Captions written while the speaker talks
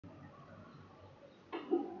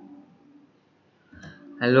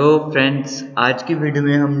Hello friends, आज की video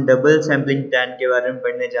में हम डबल सैम्पलिंग प्लान के बारे में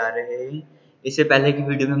पढ़ने जा रहे हैं। इससे पहले की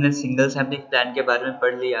वीडियो में हमने सिंगल सैम्पलिंग प्लान के बारे में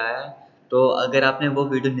पढ़ लिया है। तो अगर आपने वो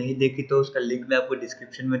वीडियो नहीं देखी तो उसका लिंक मैं आपको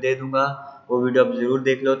डिस्क्रिप्शन में दे दूंगा। वो वीडियो आप ज़रूर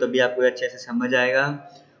देख लो, तभी आपको अच्छे से समझ आएगा।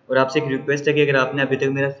 और आपसे एक रिक्वेस्ट है कि अगर आपने अभी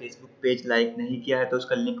तक मेरा फेसबुक पेज लाइक नहीं किया है तो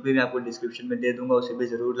उसका लिंक भी मैं आपको डिस्क्रिप्शन में दे दूँगा, उसे भी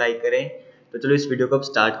ज़रूर लाइक करें। तो चलो इस वीडियो को अब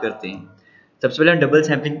स्टार्ट करते हैं। सबसे पहले हम डबल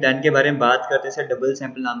सैम्पलिंग प्लान के बारे में बात करते हैं। सर, डबल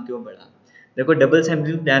सैम्पल नाम क्यों पड़ा? देखो, डबल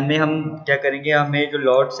सैम्पलिंग प्लान में हम क्या करेंगे, हमें जो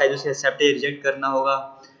लॉट साइज उसे एक्सेप्ट या रिजेक्ट करना होगा।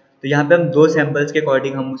 तो यहाँ पे हम दो सैंपल्स के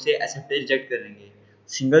अकॉर्डिंग हम उसे एक्सेप्ट या रिजेक्ट करेंगे।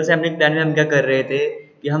 सिंगल सैम्पलिंग प्लान में हम क्या कर रहे थे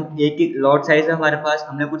कि हम एक ही लॉट साइज है हमारे पास,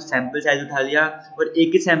 हमने कुछ सैंपल साइज उठा लिया और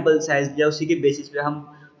एक ही सैंपल साइज लिया, उसी के बेसिस पे हम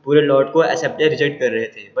पूरे लॉट को एक्सेप्ट या रिजेक्ट कर रहे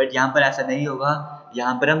थे। बट यहाँ पर ऐसा नहीं होगा।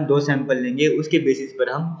 यहाँ पर हम दो सैंपल लेंगे, उसके बेसिस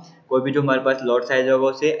पर हम कोई भी जो हमारे पास लॉट साइज होगा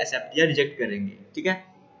उसे एक्सेप्ट या रिजेक्ट करेंगे। ठीक है।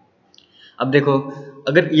 अब देखो,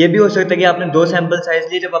 अगर ये भी हो सकता है कि आपने दो सैंपल साइज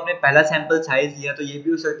लिए, जब आपने पहला सैंपल साइज लिया तो ये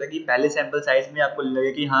भी हो सकता है कि पहले सैंपल साइज में आपको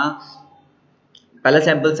लगे कि हाँ, पहला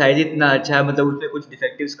सैंपल साइज इतना अच्छा है, मतलब उसमें कुछ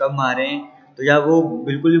डिफेक्टिव्स कम आ रहे हैं, तो या वो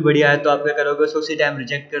बिल्कुल भी बढ़िया है तो आप क्या करोगे, उसको उसी टाइम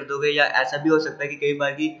रिजेक्ट कर दोगे। या ऐसा भी हो सकता है कि कई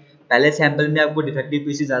बार की पहले सैंपल में आपको डिफेक्टिव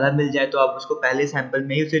पीसेस ज़्यादा मिल जाए तो आप उसको पहले सैंपल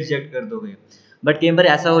में ही उसे रिजेक्ट कर दोगे। बट कई बार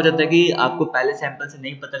ऐसा हो जाता है कि आपको पहले सैंपल से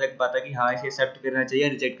नहीं पता लग पाता कि हाँ, इसे एक्सेप्ट करना चाहिए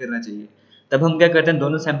या रिजेक्ट करना चाहिए। तब हम क्या करते हैं,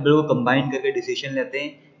 दोनों सैंपल को कंबाइन करके डिसीजन लेते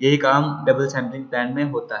हैं। यही काम डबल सैम्पलिंग प्लान में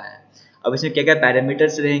होता है। अब इसमें क्या क्या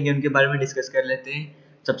पैरामीटर्स रहेंगे उनके बारे में डिस्कस कर लेते हैं।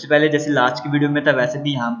 सबसे पहले जैसे लास्ट की वीडियो में था वैसे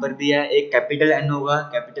भी यहाँ पर भी है, एक कैपिटल एन होगा।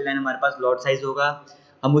 कैपिटल एन हमारे पास लॉट साइज होगा।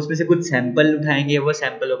 हम उसमें से कुछ सैंपल उठाएंगे, वो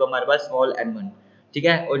सैंपल होगा हमारे पास स्मॉल एन वन। ठीक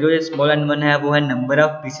है। और जो ये स्मॉल एन वन है वो है number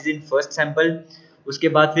of pieces in first sample. उसके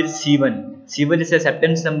बाद फिर सी वन जैसे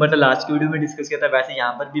एक्सेप्टेंस नंबर था, लास्ट की वीडियो में डिस्कस किया था, वैसे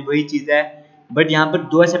यहाँ पर भी वही चीज़ है। बट यहाँ पर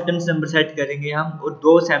दो एक्सेप्टेंस नंबर सेट करेंगे हम और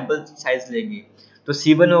दो सैंपल साइज लेंगे। तो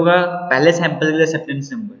सी1 होगा पहले सैंपल के लिए एक्सेप्टेंस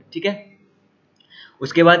नंबर। ठीक है।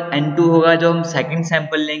 उसके बाद N2 होगा जो हम सेकंड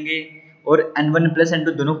सैंपल लेंगे, और N1 प्लस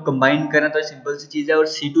N2 दोनों को कंबाइन करना तो सिंपल सी चीज़ है। और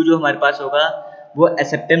C2 जो हमारे पास होगा वो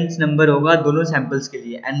एक्सेप्टेंस नंबर होगा दोनों सैंपल्स के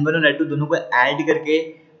लिए। N1 और N2 दोनों को ऐड करके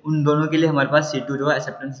उन दोनों के लिए हमारे पास C2 जो है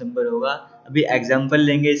एक्सेप्टेंस नंबर होगा। अभी एग्जांपल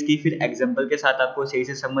लेंगे इसकी, फिर एग्जांपल के साथ आपको सही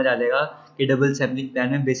से समझ आ जाएगा कि डबल सैम्पलिंग प्लान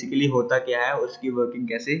में बेसिकली होता क्या है और उसकी वर्किंग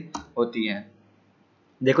कैसे होती है।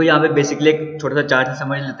 देखो, यहाँ पे बेसिकली एक छोटा सा चार्ट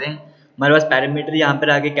समझ लेते हैं। हमारे पास पैरामीटर यहाँ पर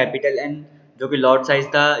आगे कैपिटल एन जो कि लॉट साइज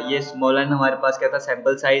था, ये स्मॉल एन हमारे पास क्या था,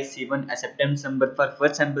 sample size. C one acceptance number for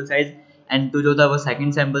first sample size. N2 जो था वो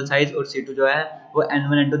सेकंड सैंपल साइज, और C2 जो है वो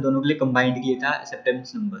N1 N2 दोनों के लिए कंबाइंड किया था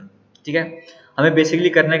एक्सेप्टेंस नंबर। ठीक है। हमें बेसिकली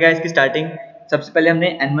करना क्या है इसकी स्टार्टिंग। सबसे पहले हमने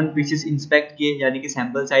N1 पीसेस इंस्पेक्ट किए, यानी कि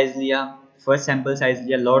सैंपल साइज लिया, फर्स्ट सैंपल साइज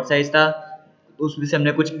लिया, लॉट साइज था तो उसमें से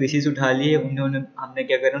हमने कुछ पीसेस उठा लिए, उन्होंने हमने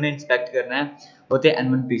क्या करना, उन्हें इंस्पेक्ट करना है, होते हैं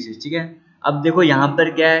N1 पीसेस। ठीक है। अब देखो यहाँ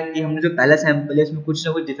पर क्या है कि हमने जो पहला सैंपल है उसमें कुछ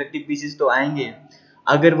ना कुछ डिफेक्टिव पीसेस तो आएंगे।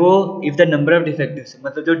 अगर वो इफ द नंबर ऑफ डिफेक्टिव्स,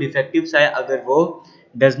 मतलब जो डिफेक्टिव्स आए अगर वो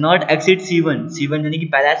डज नॉट एक्सीड C1 यानी कि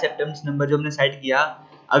पहला एक्सेप्टेंस नंबर जो हमने सेट किया,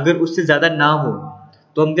 अगर उससे ज़्यादा ना हो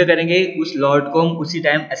तो हम क्या करेंगे, उस लॉट को हम उसी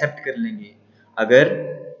टाइम एक्सेप्ट कर लेंगे। अगर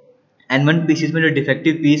N1 पीसेस में जो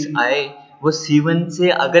डिफेक्टिव पीस आए वो C1 से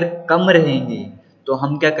अगर कम रहेंगे तो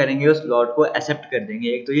हम क्या करेंगे, उस लॉट को एक्सेप्ट कर देंगे।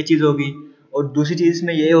 एक तो ये चीज़ होगी, और दूसरी चीज़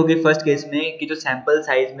इसमें ये होगी फर्स्ट केस में कि जो सैंपल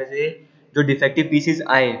साइज में से जो डिफेक्टिव पीसेस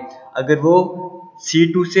आए अगर वो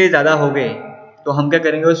C2 से ज़्यादा हो गए तो हम क्या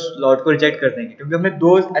करेंगे, उस लॉट को रिजेक्ट कर देंगे, क्योंकि हमने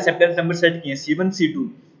दो एक्सेप्टेंस नंबर सेट किए, C1 C2।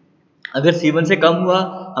 अगर C1 से कम हुआ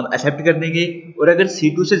हम एक्सेप्ट कर देंगे, और अगर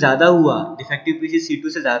C2 से ज़्यादा हुआ, डिफेक्टिव पीसेस C2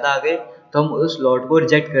 से ज़्यादा आ गए तो हम उस लॉट को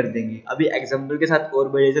रिजेक्ट कर देंगे। अभी एग्जांपल के साथ और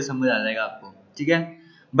बढ़िया से समझ आ जाएगा आपको। ठीक है।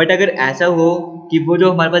 बट अगर ऐसा हो कि वो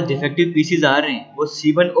जो हमारे पास डिफेक्टिव पीसेस आ रहे हैं वो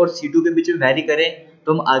C1 और C2 के बीच में वैरी करें,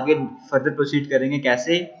 तो हम आगे फर्दर प्रोसीड करेंगे।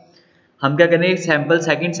 कैसे? हम क्या करेंगे,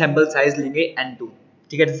 सेकंड सैंपल साइज लेंगे N2।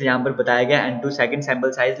 ठीक है, जैसे यहाँ पर बताया गया N2 सेकंड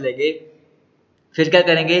सैंपल साइज लेंगे। फिर क्या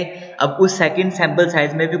करेंगे, अब उस सेकंड सैंपल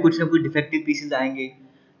साइज में भी कुछ ना कुछ डिफेक्टिव पीसेस आएंगे।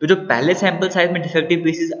 तो जो पहले सैंपल साइज में डिफेक्टिव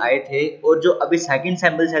पीसेस आए थे और जो अभी सेकंड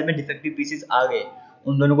सैंपल साइज में डिफेक्टिव पीसेस आ गए,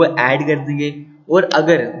 उन दोनों को ऐड कर देंगे। और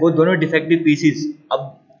अगर वो दोनों डिफेक्टिव पीसेस,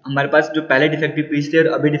 अब हमारे पास जो पहले डिफेक्टिव पीस थे और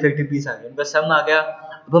अभी डिफेक्टिव पीस आ गए, उनका सम आ गया।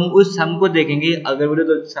 अब हम उस सम को देखेंगे, अगर वो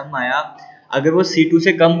जो सम आया अगर वो C2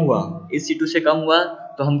 से कम हुआ, इस C2 से कम हुआ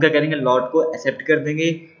तो हम क्या करेंगे, लॉट को एक्सेप्ट कर देंगे।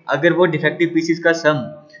 अगर वो डिफेक्टिव पीसेस का सम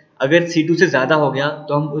अगर C2 से ज़्यादा हो गया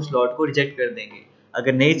तो हम उस लॉट को रिजेक्ट कर देंगे।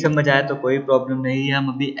 अगर नहीं समझ आया तो कोई प्रॉब्लम नहीं है, हम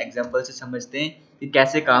अभी एग्जांपल से समझते हैं कि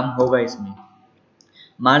कैसे काम होगा इसमें।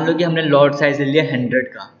 मान लो कि हमने लॉट साइज ले लिया 100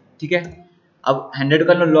 का। ठीक है। अब 100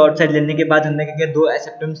 का लॉट साइज लेने के बाद हमने क्या किया, दो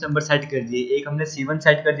एक्सेप्टेंस नंबर सेट कर दिए। एक हमने C1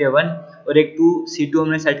 सेट कर दिया 1 और एक C2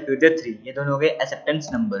 हमने सेट कर दिया 3। ये दोनों हो गए एक्सेप्टेंस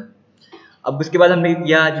नंबर। अब उसके बाद हमने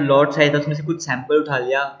किया, जो लॉट साइज था उसमें से कुछ सैंपल उठा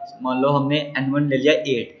लिया। मान लो हमने N1 ले लिया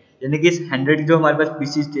 8, यानी कि इस 100 जो हमारे पास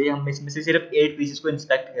पीसीस थे, हम इसमें से सिर्फ 8 पीसेस को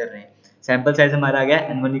इंस्पेक्ट कर रहे हैं। सैंपल साइज हमारा आ गया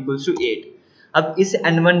N1 इक्वल्स टू 8। अब इस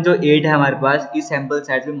N1 जो 8 है हमारे पास, इस सैंपल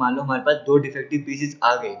साइज में मान लो हमारे पास 2 डिफेक्टिव पीसेस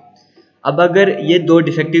आ गए। अब अगर ये 2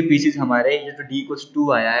 डिफेक्टिव पीसेस हमारे, ये जो D इक्वल्स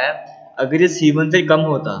 2 आया है, अगर ये C1 से कम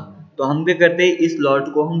होता तो हम क्या करते, इस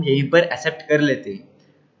लॉट को हम यहीं पर एक्सेप्ट कर लेते,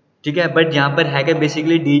 ठीक है। बट यहाँ पर है क्या,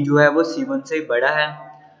 बेसिकली D जो है वो C1 से बड़ा है।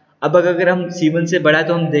 अब अगर हम C1 से बड़ा है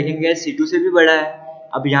तो हम देखेंगे C2 से भी बड़ा है।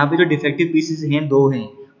 अब यहाँ पे जो डिफेक्टिव पीसेस हैं 2 हैं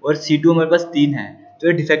और C2 हमारे पास 3 है, तो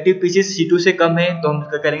ये डिफेक्टिव पीसेस C2 से कम है तो हम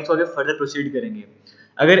क्या करेंगे, तो आगे फर्दर प्रोसीड करेंगे।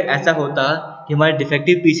 अगर ऐसा होता कि हमारे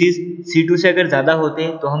डिफेक्टिव पीसेस C2 से अगर ज़्यादा होते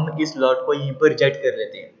तो हम इस लॉट को यहीं पर रिजेक्ट कर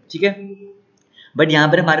लेते हैं, ठीक है। बट यहाँ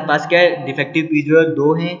पर हमारे पास क्या है, डिफेक्टिव पीस जो है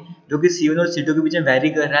 2 हैं, जो कि C1 और C2 के बीच में वेरी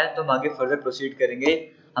कर रहा है, तो हम आगे फर्दर प्रोसीड करेंगे।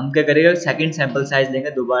 हम क्या करेंगे, सेकंड सैंपल साइज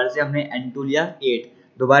लेंगे, दोबारा से हमने N2 लिया 8,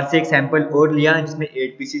 दोबारा से एक सैंपल और लिया जिसमें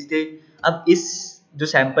 8 पीसेस थे। अब इस जो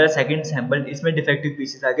सैंपल है, सेकंड सैंपल, इसमें डिफेक्टिव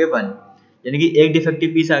पीसेस आ गए 1, यानी कि एक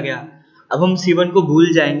डिफेक्टिव पीस आ गया। अब हम C1 को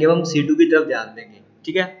भूल जाएंगे, अब हम C2 की तरफ ध्यान देंगे,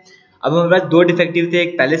 ठीक है। अब हमारे पास 2 डिफेक्टिव थे,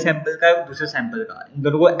 एक पहले सैंपल का और दूसरे सैंपल का, इन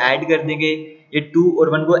दोनों को ऐड कर देंगे। ये 2 और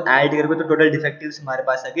 1 को ऐड करेंगे तो टोटल डिफेक्टिव्स हमारे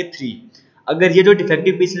पास आ गए 3। अगर ये जो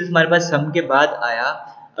डिफेक्टिव पीसेस हमारे पास सम के बाद आया,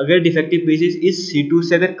 अगर डिफेक्टिव पीसेस इस C2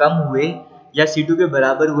 से अगर कम हुए या C2 के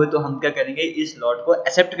बराबर हुए तो हम क्या करेंगे, इस लॉट को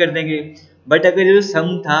एक्सेप्ट कर देंगे। बट अगर ये जो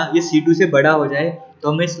सम था ये C2 से बड़ा हो जाए तो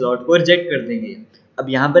हम इस लॉट को रिजेक्ट कर देंगे। अब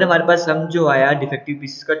यहाँ पर हमारे पास सम जो आया डिफेक्टिव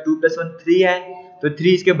पीसेस का 2 + 1 3 है, तो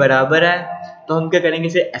 3 इसके बराबर है, तो हम क्या करेंगे,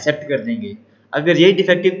 इसे एक्सेप्ट कर देंगे। अगर ये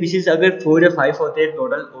डिफेक्टिव पीसेस अगर 4 या 5 होते हैं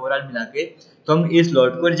टोटल ओवरऑल मिला के, तो हम इस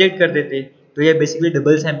लॉट को रिजेक्ट कर देते। तो ये बेसिकली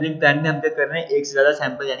डबल सैम्पलिंग प्लान में हम क्या कर रहे हैं, एक से ज़्यादा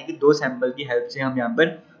सैंपल यानी कि 2 सैंपल की हेल्प से हम यहाँ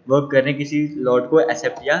पर वर्क कर रहे हैं, किसी लॉट को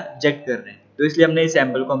एक्सेप्ट या रिजेक्ट कर रहे हैं। तो इसलिए हमने इस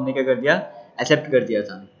सैंपल को हमने क्या कर दिया, एक्सेप्ट कर दिया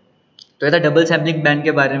था। तो ये था डबल सैम्पलिंग प्लान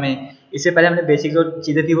के बारे में। इससे पहले हमने बेसिक जो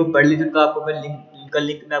चीज़ें थी वो पढ़ ली, जिनका आपको मैं लिंक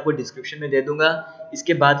मैं आपको डिस्क्रिप्शन में दे दूंगा।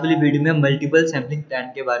 इसके बाद वाली वीडियो में हम मल्टीपल सैम्पलिंग प्लान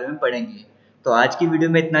के बारे में पढ़ेंगे। तो आज की वीडियो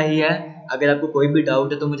में इतना ही है। अगर आपको कोई भी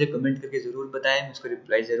डाउट है तो मुझे कमेंट करके ज़रूर बताएं, मैं उसको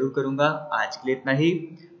रिप्लाई ज़रूर करूँगा। आज के लिए इतना ही।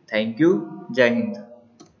 Thank you. जय हिंद।